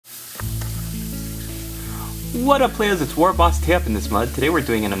What up players, it's Warboss Tay up in this mud. Today we're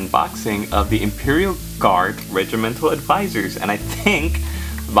doing an unboxing of the Imperial Guard Regimental Advisors, and I think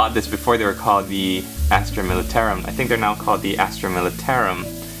I bought this before they were called the Astra Militarum. I think they're now called the Astra Militarum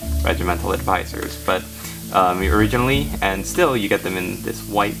Regimental Advisors, but originally and still you get them in this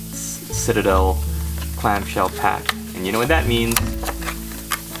white Citadel clamshell pack, and you know what that means?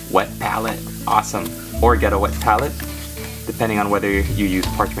 Wet palette. Awesome. Or get a wet palette, depending on whether you use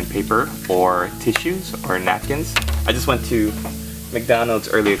parchment paper or tissues or napkins. I just went to McDonald's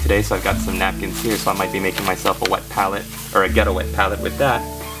earlier today, so I've got some napkins here, so I might be making myself a wet palette, or a get a wet palette with that.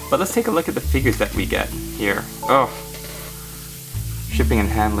 But let's take a look at the figures that we get here. Oh, shipping and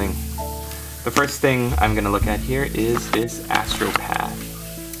handling. The first thing I'm going to look at here is this astropath.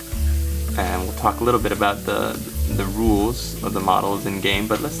 And we'll talk a little bit about the rules of the models in game,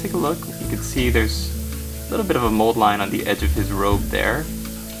 but let's take a look. You can see there's a little bit of a mold line on the edge of his robe there.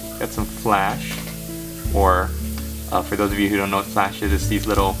 Got some flash, or for those of you who don't know what flash is, it's these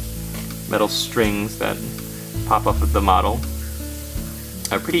little metal strings that pop off of the model.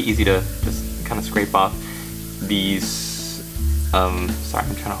 Pretty easy to just kind of scrape off these. Sorry,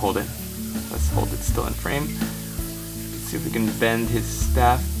 I'm trying to hold it. Let's hold it still in frame. Let's see if we can bend his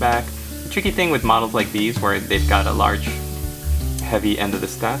staff back. The tricky thing with models like these, where they've got a large, heavy end of the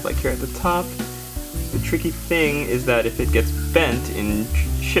staff, like here at the top, the tricky thing is that if it gets bent in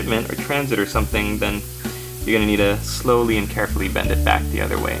shipment or transit or something, then you're going to need to slowly and carefully bend it back the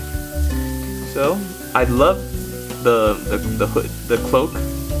other way. So I love the hood, the cloak.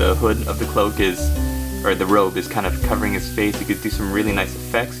 The hood of the cloak is, or the robe is kind of covering his face. You could do some really nice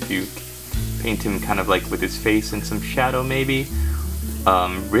effects if you paint him kind of like with his face and some shadow maybe.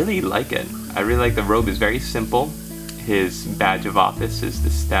 Really like it. I really like the robe. Is very simple. His badge of office is the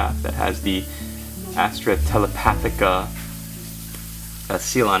staff that has the Astra Telepathica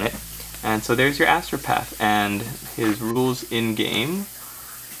seal on it. And so there's your astropath, and his rules in game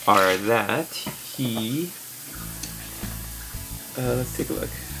are that he let's take a look.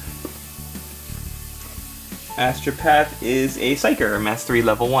 Astropath is a Psyker, Mastery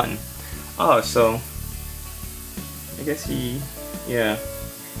level 1. Oh, so I guess he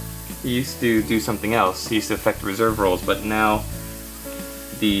used to do something else. He used to affect reserve rolls, but now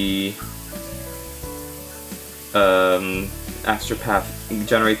the astropath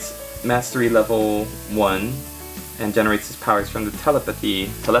generates Mastery level 1 and generates his powers from the telepathy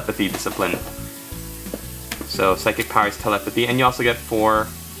discipline. So psychic powers, telepathy, and you also get 4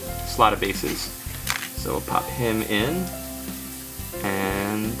 slot bases. So we'll pop him in,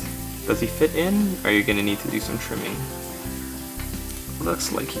 and does he fit in? Or are you going to need to do some trimming?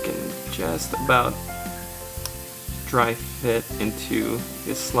 Looks like he can just about dry fit into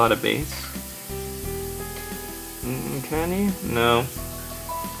his slot base. Can he? No.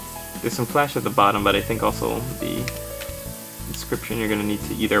 There's some flash at the bottom, but I think also the inscription, you're going to need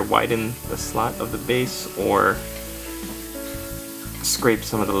to either widen the slot of the base or scrape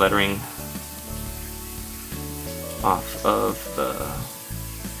some of the lettering off of the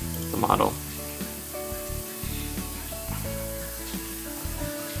model.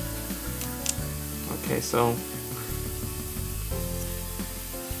 Okay, so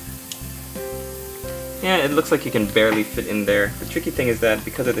yeah, it looks like you can barely fit in there. The tricky thing is that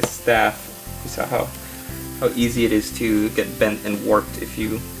because of this staff, you saw how easy it is to get bent and warped if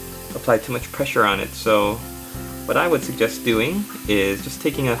you apply too much pressure on it. So what I would suggest doing is just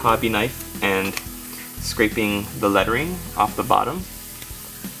taking a hobby knife and scraping the lettering off the bottom,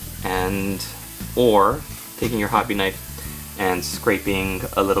 or taking your hobby knife and scraping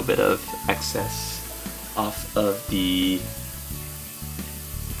a little bit of excess off of the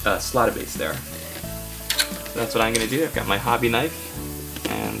slot base there. So that's what I'm going to do. I've got my hobby knife,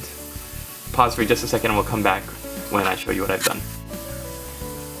 and pause for just a second and we'll come back when I show you what I've done.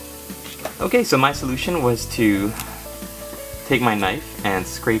 Okay, so my solution was to take my knife and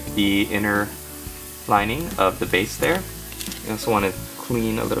scrape the inner lining of the base there. You also want to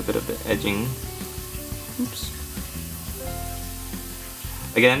clean a little bit of the edging. Oops.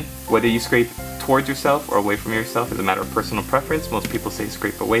 Again, whether you scrape towards yourself or away from yourself is a matter of personal preference. Most people say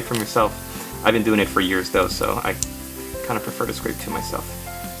scrape away from yourself. I've been doing it for years though, so I kind of prefer to scrape to myself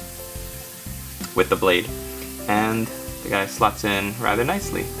with the blade. And the guy slots in rather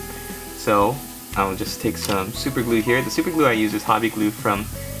nicely. So I'll just take some super glue here. The super glue I use is hobby glue from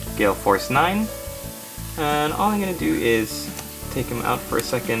Gale Force 9. And all I'm going to do is take him out for a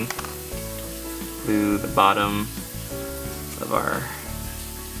second, glue the bottom of our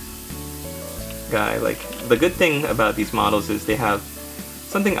guy. Like, the good thing about these models is they have,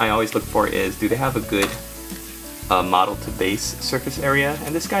 something I always look for is, do they have a good model to base surface area?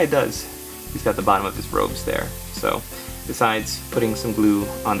 And this guy does. he's got the bottom of his robes there. So besides putting some glue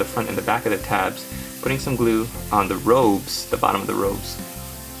on the front and the back of the tabs, putting some glue on the robes, the bottom of the robes,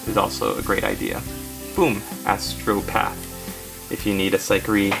 is also a great idea. Boom, Astropath. If you need a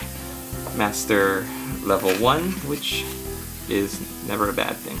Psychery Master level 1, which is never a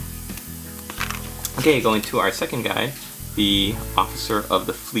bad thing. Okay, going to our second guy, the Officer of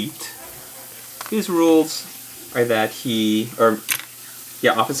the Fleet. His rules are that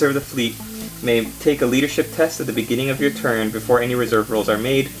Officer of the Fleet may take a leadership test at the beginning of your turn before any reserve rolls are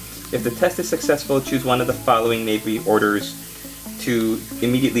made. If the test is successful, choose one of the following Navy orders to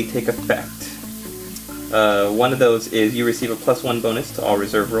immediately take effect. One of those is you receive a +1 bonus to all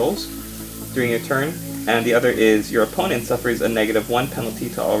reserve rolls during your turn, and the other is your opponent suffers a -1 penalty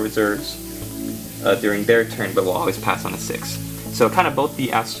to all reserves during their turn, but will always pass on a 6. So kind of both the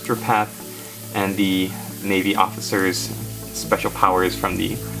Astropath and the Navy officers' special powers from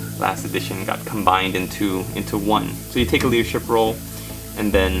the last edition got combined into one. So you take a leadership roll,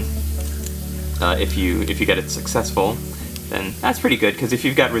 and then if you get it successful, then that's pretty good, because if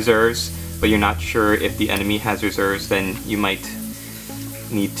you've got reserves but you're not sure if the enemy has reserves, then you might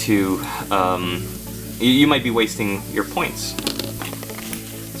need to you might be wasting your points.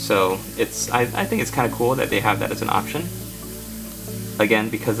 So I think it's kind of cool that they have that as an option. Again,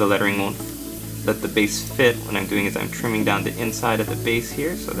 because the lettering won't let the base fit, what I'm doing is I'm trimming down the inside of the base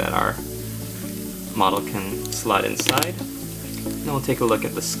here so that our model can slot inside. And we'll take a look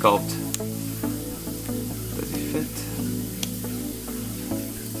at the sculpt. Does it fit?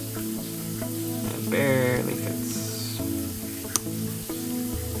 It barely fits.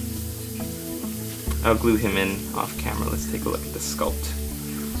 I'll glue him in off camera. Let's take a look at the sculpt.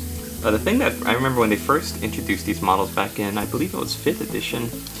 The thing that I remember when they first introduced these models back in, I believe it was 5th edition,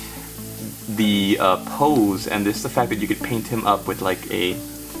 the pose and the fact that you could paint him up with like a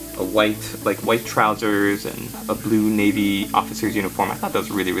white trousers and a blue Navy officer's uniform. I thought that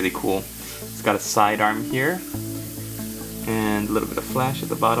was really, really cool. It's got a sidearm here and a little bit of flash at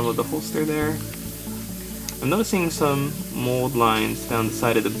the bottom of the holster there. I'm noticing some mold lines down the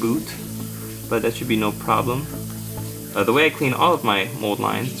side of the boot, but that should be no problem. The way I clean all of my mold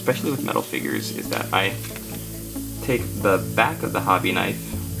lines, especially with metal figures, is that I take the back of the hobby knife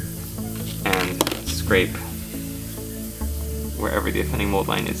and scrape wherever the offending mold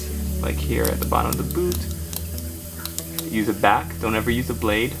line is, like here at the bottom of the boot. Use a back, don't ever use a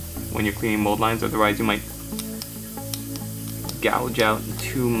blade when you're cleaning mold lines, otherwise you might gouge out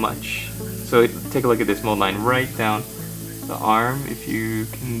too much. So take a look at this mold line right down the arm, if you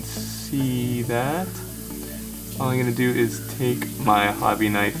can see that. All I'm going to do is take my hobby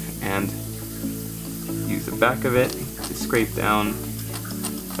knife and use the back of it to scrape down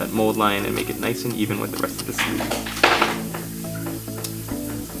that mold line and make it nice and even with the rest of the sleeve.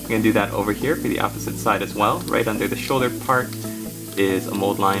 I'm going to do that over here for the opposite side as well. Right under the shoulder part is a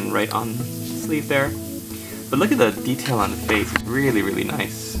mold line right on the sleeve there. But look at the detail on the face, it's really, really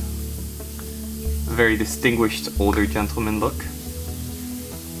nice. A very distinguished older gentleman look.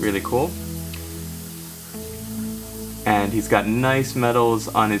 Really cool. And he's got nice medals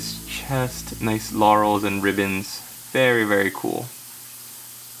on his chest, nice laurels and ribbons. Very, very cool.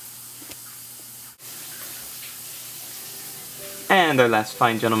 And our last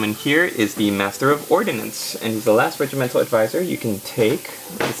fine gentleman here is the Master of Ordnance, and he's the last regimental advisor you can take,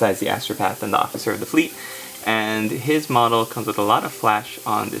 besides the Astropath and the Officer of the Fleet. And his model comes with a lot of flash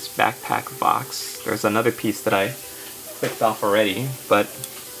on this backpack box. There's another piece that I clicked off already, but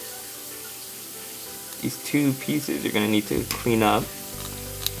these two pieces you're going to need to clean up.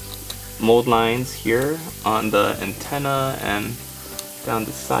 Mold lines here on the antenna and down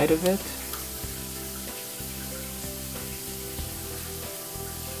the side of it.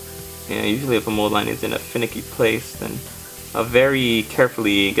 Yeah, usually if a mold line is in a finicky place, then I'll very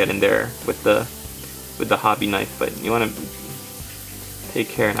carefully get in there with the hobby knife, but you want to take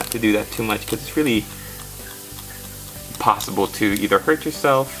care not to do that too much, because it's really possible to either hurt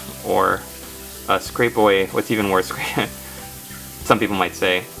yourself or scrape away. What's even worse, some people might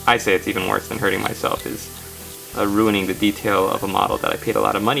say, I say it's even worse than hurting myself, is ruining the detail of a model that I paid a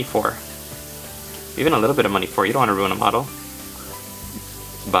lot of money for. Even a little bit of money for. You don't want to ruin a model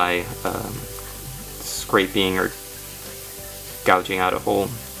by scraping or gouging out a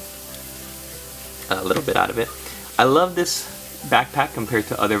little bit out of it. I love this backpack compared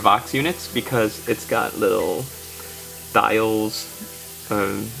to other Vox units because it's got little dials,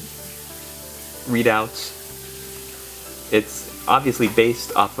 readouts. It's obviously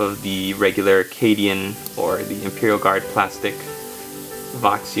based off of the regular Acadian or the Imperial Guard plastic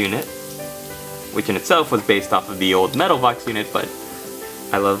Vox unit, which in itself was based off of the old metal Vox unit, but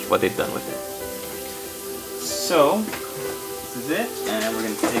I love what they've done with it. So, this is it, and we're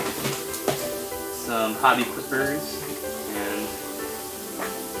going to take some hobby clippers and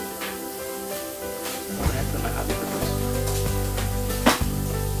where did I put my hobby clippers?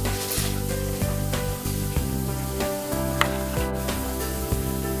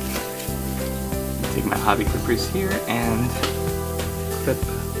 Take my hobby clippers here and clip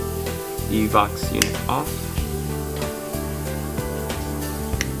the Vox unit off.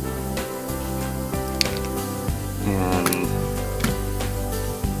 And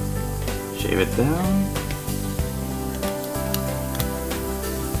shave it down.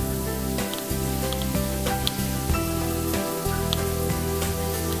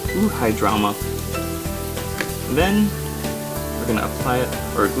 Ooh, high drama. And then we're gonna apply it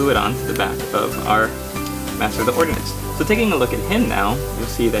or glue it onto the back of our Master of the Ordnance. So taking a look at him now, you'll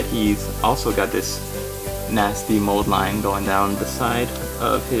see that he's also got this nasty mold line going down the side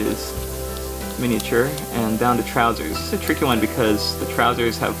of his miniature and down the trousers. It's a tricky one because the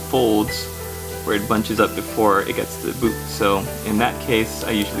trousers have folds where it bunches up before it gets to the boot. So in that case,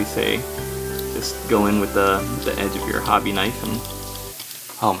 I usually say just go in with the edge of your hobby knife and,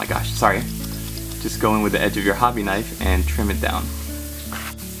 oh my gosh, sorry. Just go in with the edge of your hobby knife and trim it down.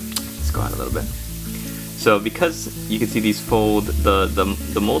 Let's go out a little bit. So because you can see these fold,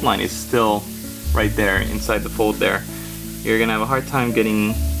 the mold line is still right there inside the fold there, you're gonna have a hard time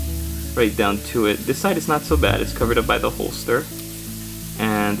getting right down to it. This side is not so bad. It's covered up by the holster,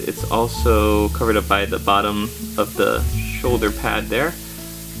 and it's also covered up by the bottom of the shoulder pad there,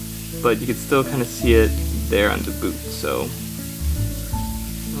 but you can still kind of see it there on the boot. So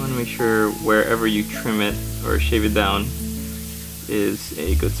you want to make sure wherever you trim it or shave it down is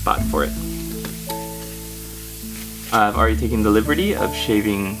a good spot for it. I've already taken the liberty of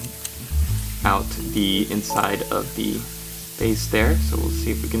shaving out the inside of the base there, so we'll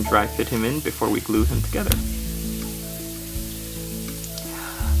see if we can dry fit him in before we glue him together.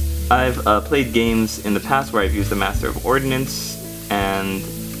 I've played games in the past where I've used the Master of Ordnance, and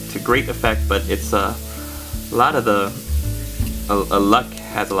to great effect, but it's a lot of luck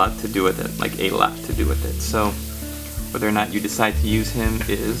has a lot to do with it, like a lot to do with it. So whether or not you decide to use him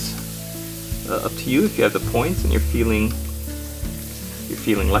is up to you. If you have the points and you're feeling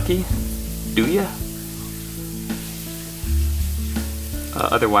lucky, do ya?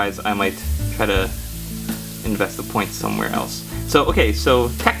 Otherwise, I might try to invest the points somewhere else. So, okay, so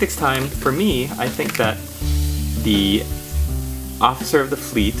tactics time. For me, I think that the Officer of the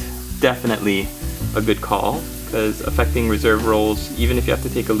Fleet, definitely a good call, because affecting reserve roles, even if you have to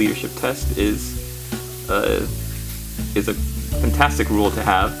take a leadership test, is a fantastic rule to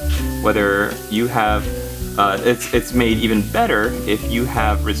have. Whether you have, it's made even better if you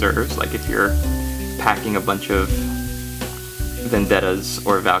have reserves, like if you're packing a bunch of Vendettas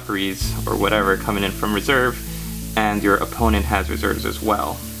or Valkyries or whatever coming in from reserve, and your opponent has reserves as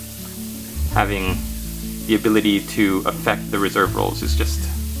well. Having the ability to affect the reserve rolls is just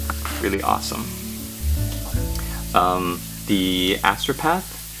really awesome. The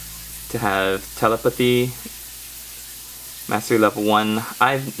Astropath, to have telepathy, Mastery level 1.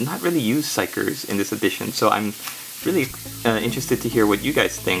 I've not really used Psychers in this edition, so I'm really interested to hear what you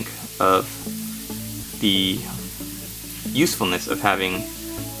guys think of the usefulness of having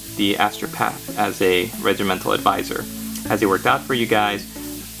the Astropath as a Regimental Advisor. Has it worked out for you guys?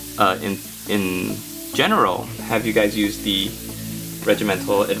 In general, have you guys used the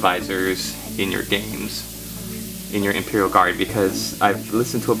Regimental Advisors in your games, in your Imperial Guard? Because I've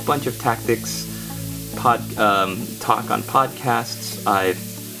listened to a bunch of tactics talk on podcasts. I've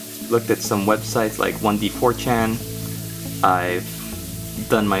looked at some websites like 1D4chan. I've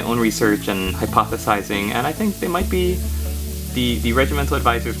done my own research and hypothesizing, and I think they might be, the Regimental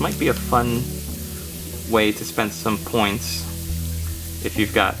Advisors might be a fun way to spend some points if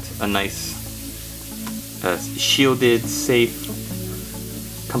you've got a nice shielded, safe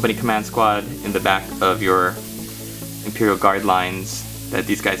company command squad in the back of your Imperial Guard lines that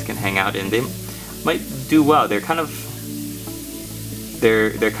these guys can hang out in. They might do well. They're kind of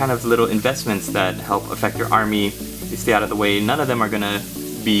little investments that help affect your army. They stay out of the way. None of them are gonna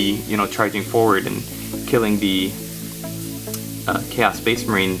be, you know, charging forward and killing the Chaos Space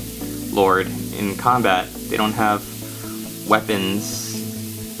Marine Lord in combat. They don't have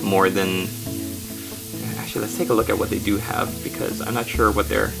weapons more than... Actually, let's take a look at what they do have, because I'm not sure what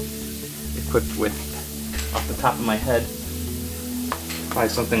they're equipped with off the top of my head. Probably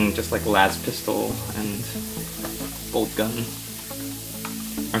something just like Las Pistol and Bolt Gun.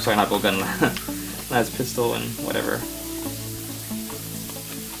 I'm sorry, not Bolt Gun, Las Pistol and whatever.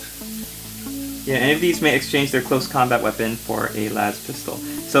 Yeah, any of these may exchange their close combat weapon for a las pistol.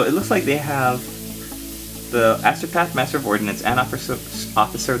 So it looks like they have the Astropath, Master of Ordnance, and Officer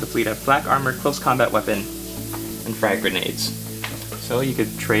of the Fleet have flak armor, close combat weapon, and frag grenades. So you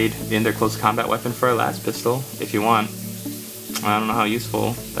could trade in their close combat weapon for a las pistol if you want. I don't know how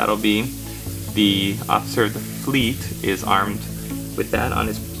useful that'll be. The Officer of the Fleet is armed with that on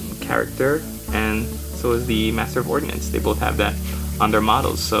his character, and so is the Master of Ordnance. They both have that on their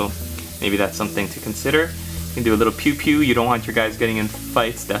models, so maybe that's something to consider. You can do a little pew-pew. You don't want your guys getting in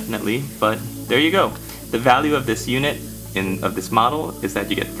fights, definitely, but there you go. The value of this unit, of this model, is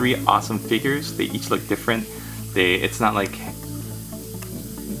that you get 3 awesome figures. They each look different. It's not like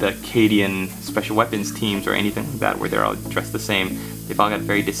the Cadian special weapons teams or anything like that where they're all dressed the same. They've all got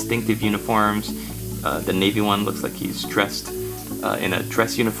very distinctive uniforms. The Navy one looks like he's dressed in a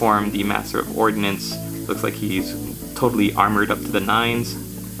dress uniform. The Master of Ordnance looks like he's totally armored up to the nines.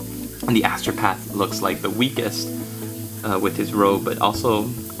 And the Astropath looks like the weakest with his robe, but also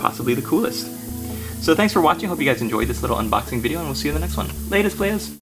possibly the coolest. So thanks for watching. Hope you guys enjoyed this little unboxing video, and we'll see you in the next one. Latest, players!